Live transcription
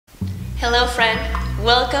Hello friend,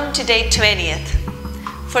 welcome to day 20th.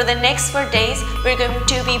 For the next 4 days, we're going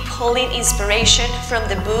to be pulling inspiration from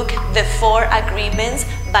the book The 4 Agreements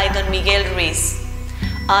by Don Miguel Ruiz.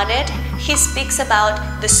 On it, he speaks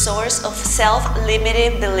about the source of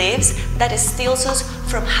self-limiting beliefs that steals us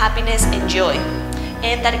from happiness and joy,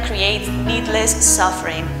 and that creates needless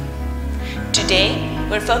suffering. Today,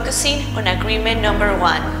 we're focusing on agreement number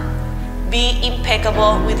 1. Be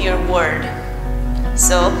impeccable with your word.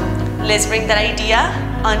 So, let's bring that idea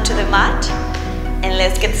onto the mat and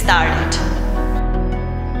let's get started.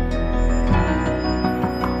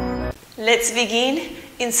 Let's begin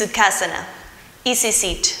in Sukhasana, easy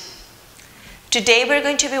seat. Today we're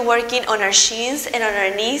going to be working on our shins and on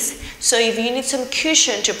our knees, so if you need some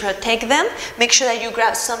cushion to protect them, make sure that you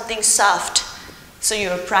grab something soft so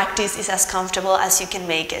your practice is as comfortable as you can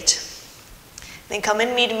make it. Then come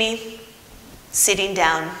and meet me sitting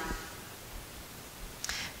down.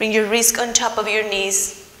 Bring your wrist on top of your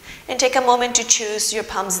knees and take a moment to choose your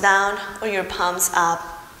palms down or your palms up.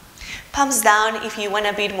 Palms down if you want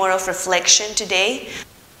a bit more of reflection today.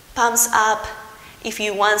 Palms up if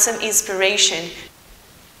you want some inspiration.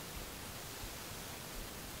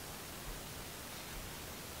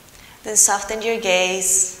 Then soften your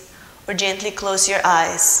gaze or gently close your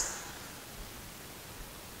eyes.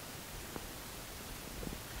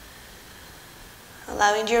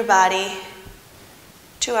 Allowing your body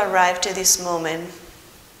to arrive to this moment.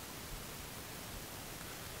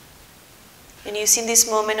 And using this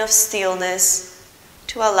moment of stillness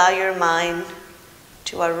to allow your mind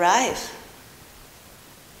to arrive.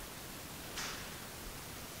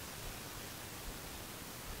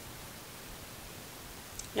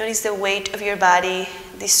 Notice the weight of your body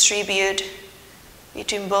distribute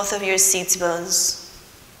between both of your seat bones.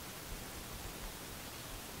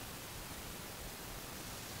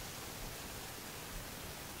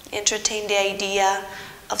 Entertain the idea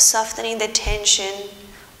of softening the tension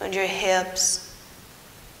on your hips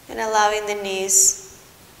and allowing the knees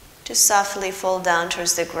to softly fall down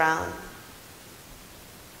towards the ground.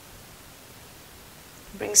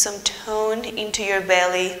 Bring some tone into your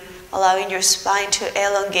belly, allowing your spine to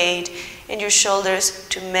elongate and your shoulders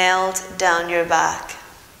to melt down your back.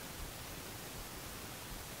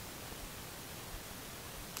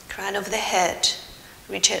 Crown of the head,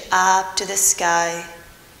 reach it up to the sky.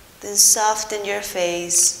 Then soften your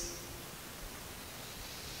face.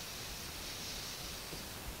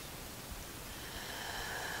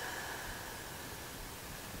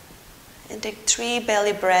 And take 3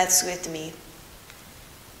 belly breaths with me.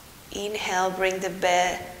 Inhale, bring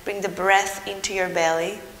the breath into your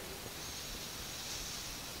belly.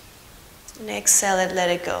 And exhale it,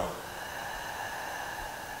 let it go.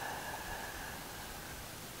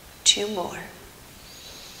 2 more.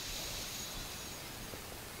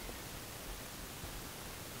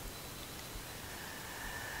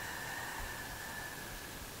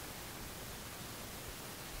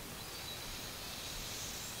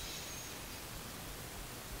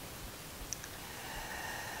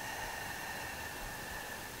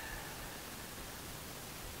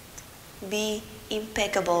 Be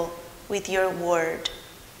impeccable with your word.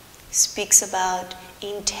 Speaks about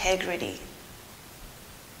integrity.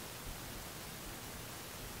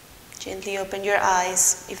 Gently open your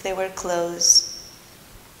eyes if they were closed.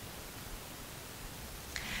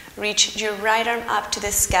 Reach your right arm up to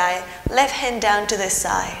the sky, left hand down to the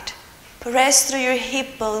side. Press through your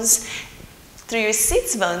hip bones, through your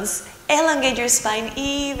sit bones. Elongate your spine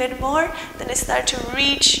even more. Then start to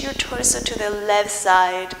reach your torso to the left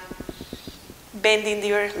side. Bending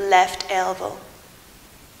your left elbow.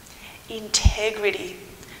 Integrity.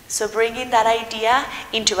 So bringing that idea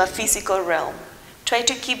into a physical realm. Try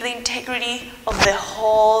to keep the integrity of the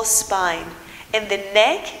whole spine. And the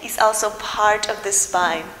neck is also part of the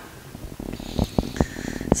spine.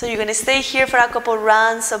 So you're going to stay here for a couple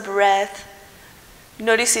rounds of breath.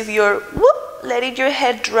 Notice if you're letting your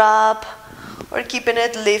head drop or keeping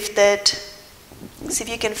it lifted. See if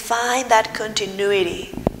you can find that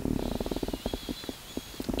continuity.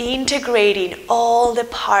 Integrating all the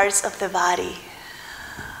parts of the body.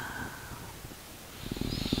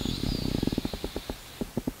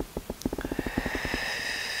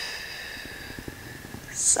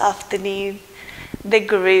 Softening the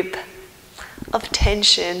grip of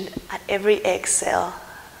tension at every exhale,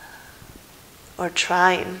 or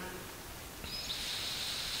trying.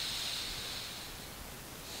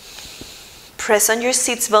 Press on your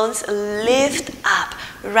sit bones, lift up,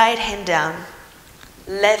 right hand down.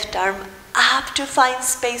 Left arm up to find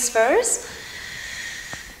space first.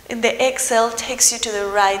 And the exhale takes you to the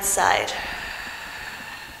right side.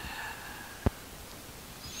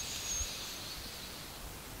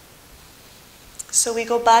 So we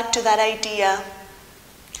go back to that idea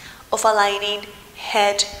of aligning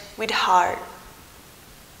head with heart,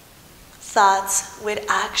 thoughts with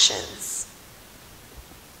actions.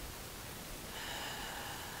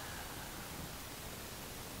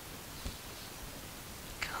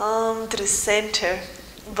 Come to the center,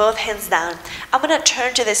 both hands down. I'm going to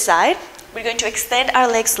turn to the side. We're going to extend our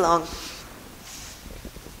legs long.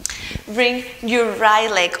 Bring your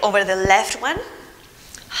right leg over the left one.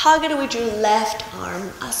 Hug it with your left arm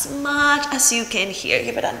as much as you can here.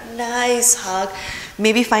 Give it a nice hug.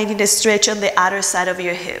 Maybe finding a stretch on the other side of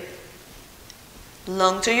your hip.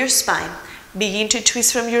 Long through your spine. Begin to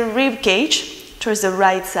twist from your rib cage towards the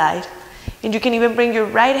right side. And you can even bring your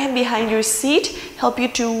right hand behind your seat. Help you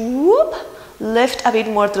to whoop, lift a bit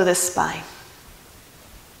more through the spine.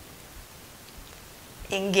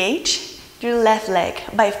 Engage your left leg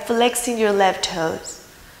by flexing your left toes.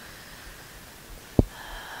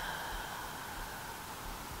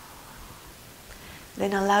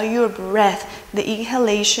 Then allow your breath, the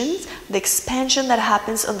inhalations, the expansion that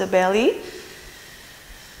happens on the belly,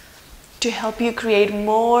 to help you create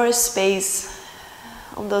more space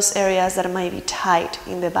on those areas that might be tight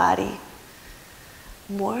in the body.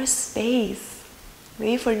 More space,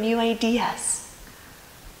 maybe for new ideas,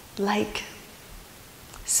 like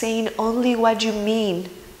saying only what you mean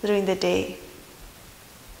during the day.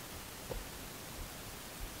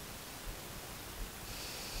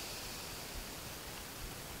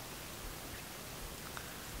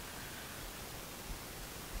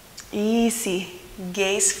 Easy.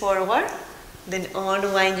 Gaze forward, then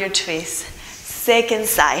unwind your twist. Second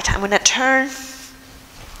side. I'm going to turn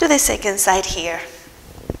to the second side here.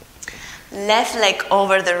 Left leg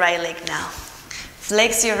over the right leg now.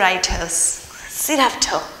 Flex your right toes. Sit up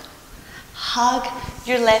tall. Hug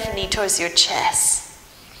your left knee towards your chest.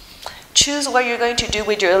 Choose what you're going to do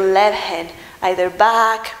with your left hand, either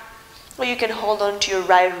back, or you can hold on to your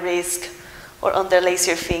right wrist or interlace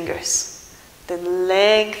your fingers. Then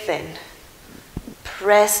lengthen,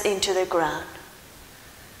 press into the ground.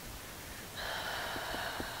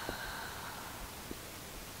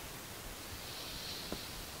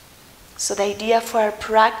 So the idea for our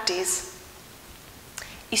practice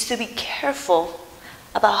is to be careful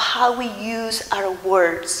about how we use our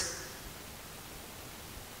words.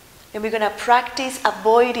 And we're going to practice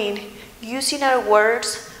avoiding using our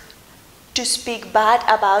words to speak bad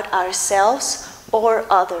about ourselves or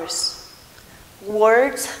others.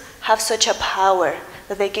 Words have such a power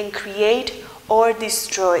that they can create or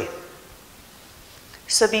destroy.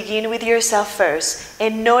 So begin with yourself first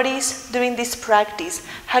and notice during this practice,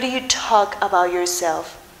 how do you talk about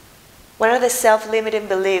yourself? What are the self-limiting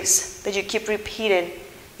beliefs that you keep repeating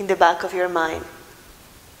in the back of your mind?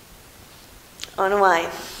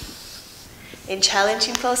 Unwind. And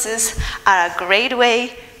challenging poses are a great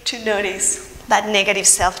way to notice that negative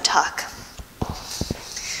self-talk.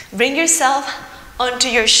 Bring yourself onto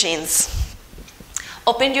your shins.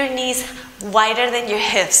 Open your knees wider than your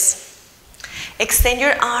hips. Extend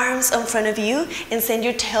your arms in front of you and send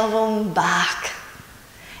your tailbone back.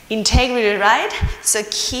 Integrity, right? So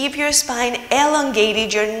keep your spine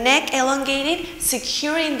elongated, your neck elongated,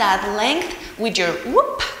 securing that length with your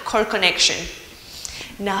core connection.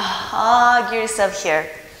 Now hug yourself here.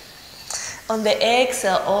 On the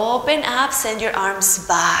exhale, open up, send your arms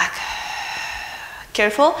back.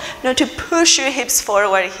 Careful not to push your hips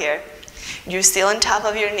forward here. You're still on top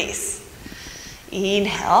of your knees.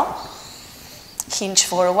 Inhale, hinge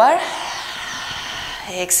forward.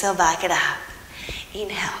 Exhale, back it up.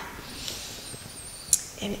 Inhale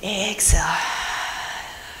and exhale.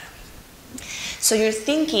 So you're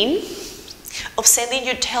thinking of sending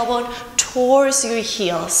your tailbone towards your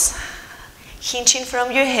heels, hinging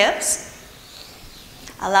from your hips,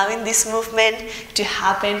 allowing this movement to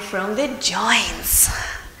happen from the joints,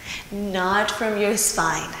 not from your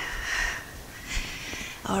spine.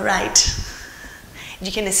 All right,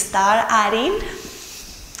 you can start adding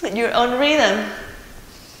your own rhythm.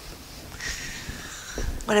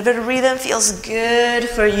 Whatever rhythm feels good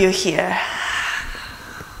for you here.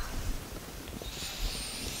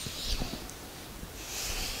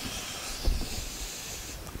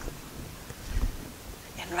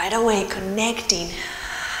 And right away, connecting.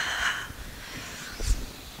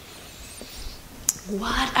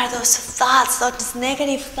 What are those thoughts, those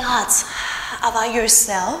negative thoughts about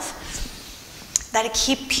yourself that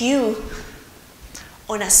keep you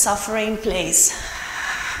on a suffering place?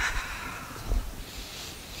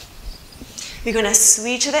 We're going to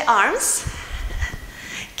switch the arms.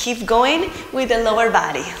 Keep going with the lower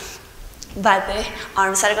body. But the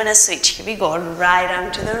arms are going to switch. Here we go. Right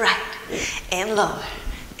arm to the right. And lower.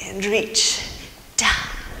 And reach.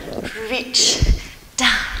 reach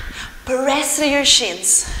down, press through your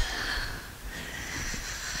shins.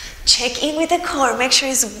 Check in with the core, make sure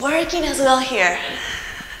it's working as well here.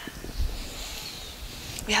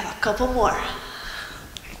 We have a couple more.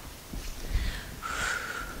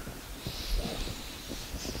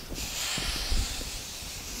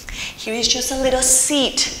 Here is just a little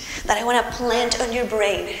seed that I want to plant on your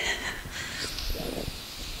brain.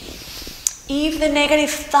 If the negative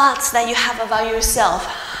thoughts that you have about yourself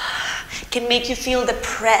can make you feel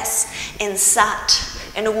depressed and sad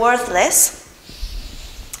and worthless,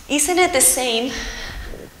 isn't it the same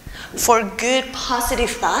for good, positive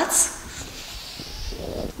thoughts?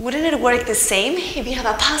 Wouldn't it work the same? If you have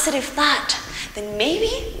a positive thought, then maybe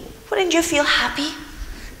wouldn't you feel happy,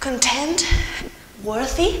 content,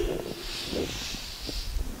 worthy?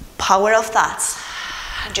 Power of thoughts.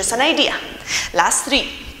 Just an idea. Last 3.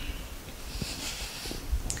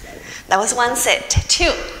 That was 1 set.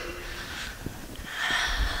 2.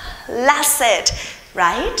 Last set.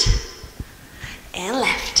 Right and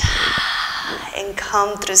left. And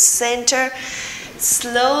come through center.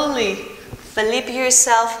 Slowly flip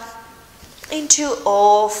yourself into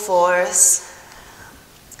all fours.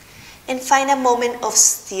 And find a moment of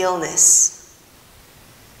stillness.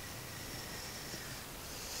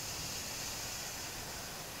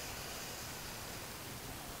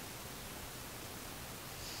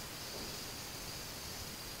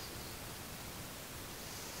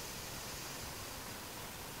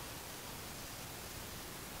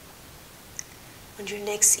 On your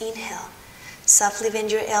next inhale, softly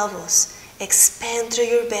bend your elbows, expand through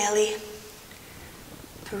your belly,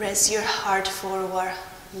 press your heart forward,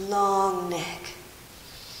 long neck.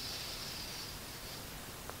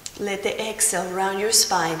 Let the exhale round your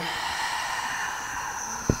spine.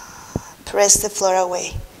 Press the floor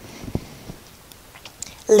away.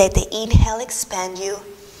 Let the inhale expand you.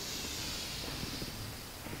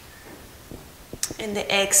 And the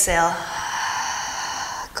exhale,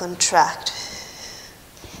 contract.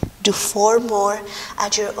 Do 4 more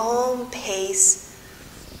at your own pace.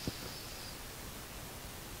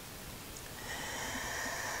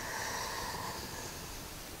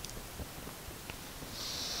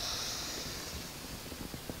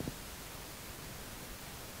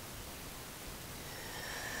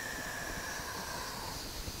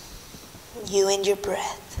 You and your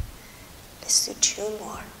breath. Let's do 2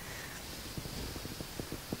 more.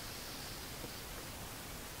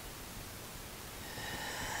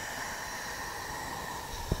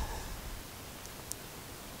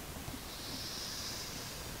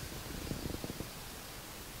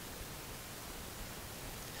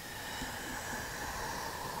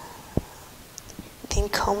 Then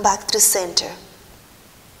come back to center.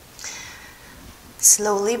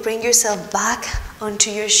 Slowly bring yourself back onto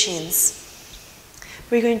your shins.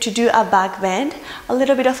 We're going to do a back bend, a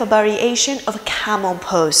little bit of a variation of camel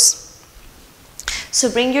pose.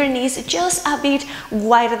 So bring your knees just a bit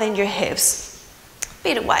wider than your hips, a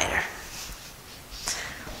bit wider.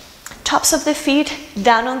 Tops of the feet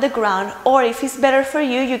down on the ground, or if it's better for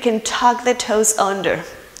you, you can tuck the toes under.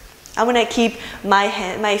 I'm gonna keep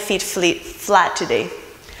my feet flat today.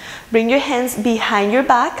 Bring your hands behind your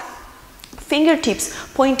back, fingertips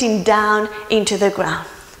pointing down into the ground.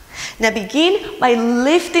 Now begin by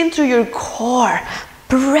lifting through your core,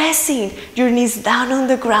 pressing your knees down on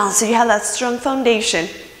the ground so you have that strong foundation.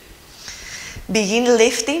 Begin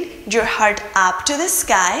lifting your heart up to the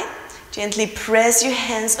sky. Gently press your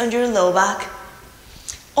hands on your low back.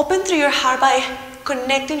 Open through your heart by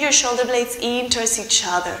connecting your shoulder blades in towards each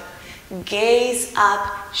other. Gaze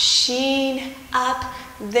up, chin up,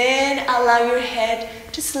 then allow your head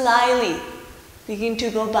to slightly begin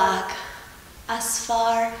to go back as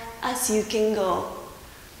far as you can go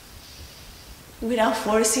without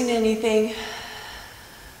forcing anything.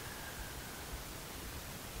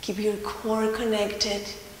 Keep your core connected.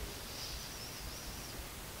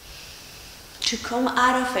 To come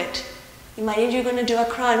out of it, imagine you're going to do a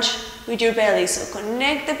crunch with your belly. So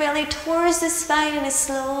connect the belly towards the spine and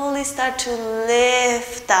slowly start to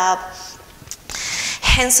lift up.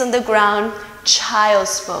 Hands on the ground,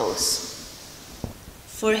 child's pose.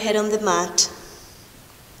 Forehead on the mat.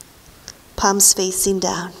 Palms facing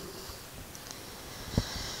down.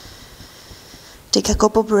 Take a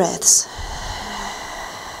couple breaths.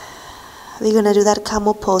 We're going to do that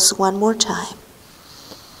camel pose one more time.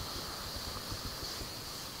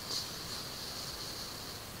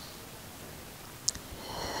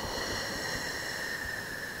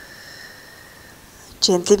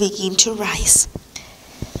 Gently begin to rise.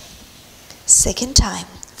 Second time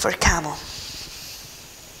for camel.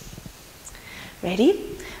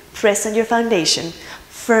 Ready? Press on your foundation.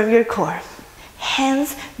 Firm your core.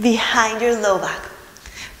 Hands behind your low back.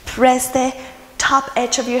 Press the top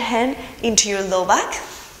edge of your hand into your low back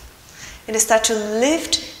and start to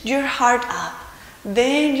lift your heart up.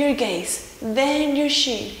 Then your gaze, then your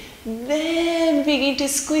chin. Then begin to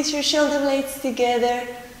squeeze your shoulder blades together,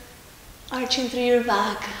 arching through your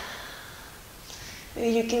back.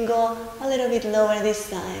 Maybe you can go a little bit lower this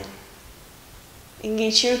side.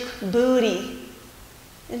 Engage your booty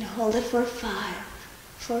and hold it for 5,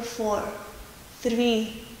 for 4,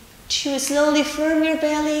 3, 2. Slowly firm your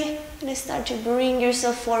belly and start to bring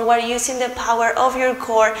yourself forward using the power of your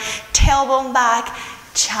core. Tailbone back,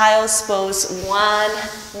 child's pose. One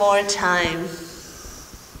more time.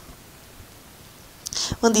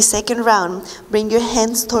 On the second round, bring your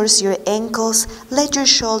hands towards your ankles. Let your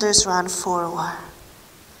shoulders run forward.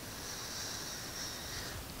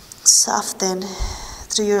 Soften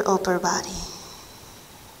through your upper body.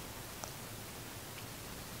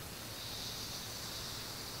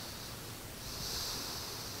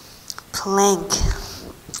 Plank.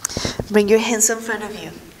 Bring your hands in front of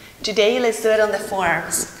you. Today, let's do it on the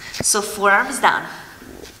forearms. So forearms down.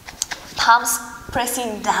 Palms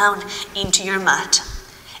pressing down into your mat.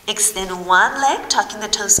 Extend one leg, tucking the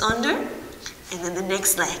toes under, and then the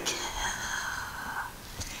next leg.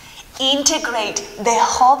 Integrate the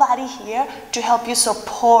whole body here to help you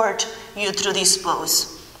support you through this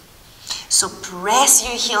pose. So press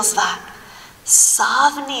your heels back.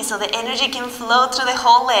 Soft knees so the energy can flow through the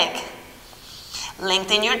whole leg.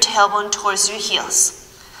 Lengthen your tailbone towards your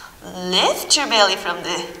heels. Lift your belly from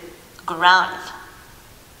the ground.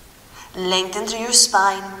 Lengthen through your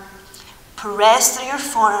spine. Press through your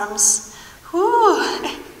forearms. Woo.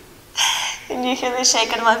 Can you hear the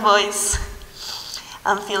shake in my voice?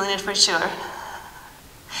 I'm feeling it for sure.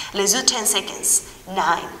 Let's do 10 seconds.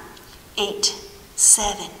 9, 8,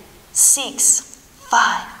 7, 6,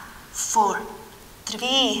 5, 4,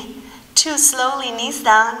 3, 2. Slowly, knees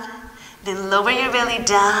down. Then lower your belly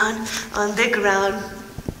down on the ground.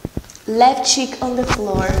 Left cheek on the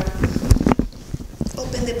floor.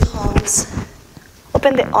 Open the palms.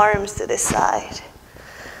 Open the arms to the side.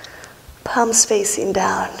 Palms facing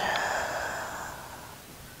down.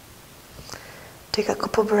 Take a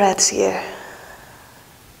couple breaths here.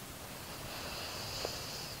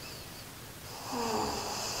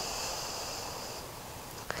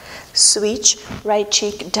 Switch right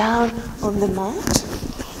cheek down on the mat.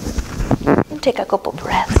 And take a couple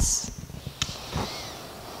breaths.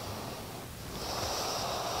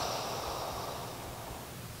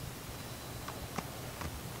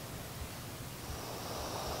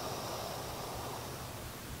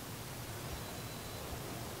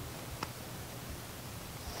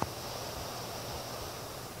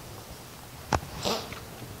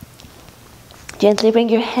 Gently bring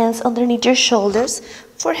your hands underneath your shoulders,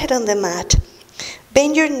 forehead on the mat.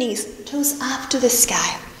 Bend your knees, toes up to the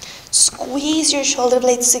sky. Squeeze your shoulder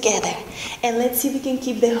blades together. And let's see if we can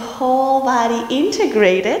keep the whole body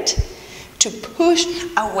integrated to push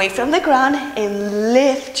away from the ground and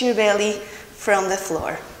lift your belly from the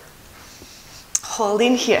floor.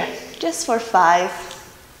 Holding here, just for 5,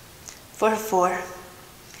 for 4,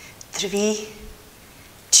 3,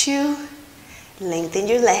 2, lengthen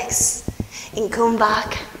your legs. And come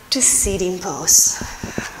back to sitting pose.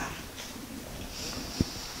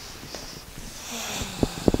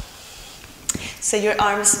 So your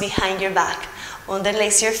arms behind your back.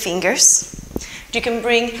 Underlace your fingers. You can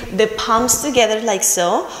bring the palms together like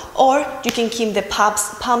so, or you can keep the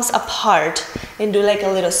palms apart and do like a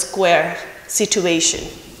little square situation.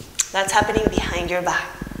 That's happening behind your back.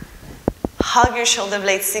 Hug your shoulder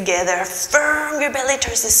blades together. Firm your belly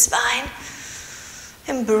towards the spine.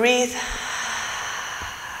 And breathe.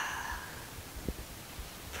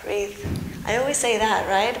 Breathe. I always say that,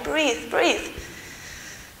 right? Breathe, breathe.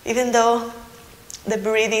 Even though the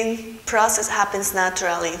breathing process happens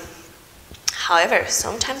naturally. However,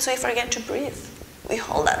 sometimes we forget to breathe. We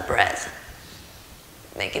hold that breath,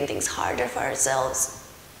 making things harder for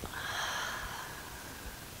ourselves.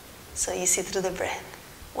 So you see through the breath.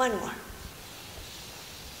 One more.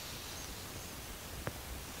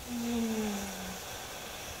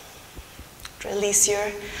 Release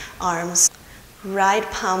your arms. Right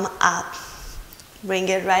palm up. Bring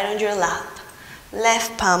it right on your lap.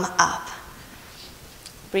 Left palm up.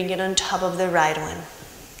 Bring it on top of the right one.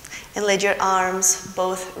 And let your arms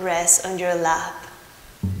both rest on your lap.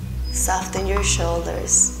 Soften your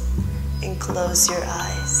shoulders and close your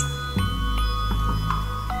eyes.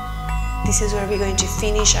 This is where we're going to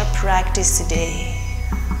finish our practice today.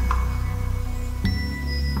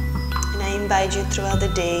 And I invite you throughout the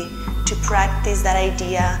day to practice that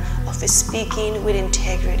idea of speaking with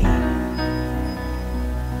integrity,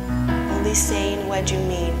 only saying what you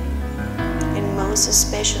mean, and most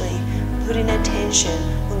especially putting attention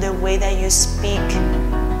on the way that you speak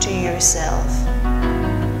to yourself.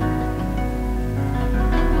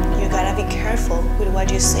 You gotta be careful with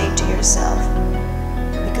what you say to yourself,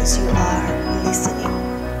 because you are listening.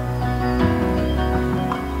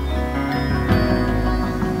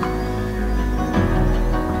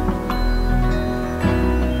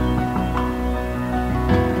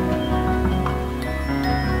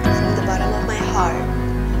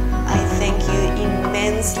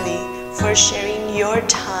 For sharing your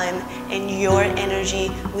time and your energy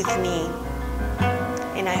with me.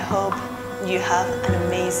 And I hope you have an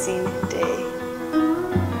amazing day.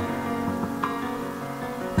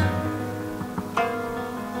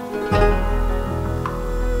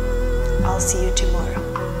 I'll see you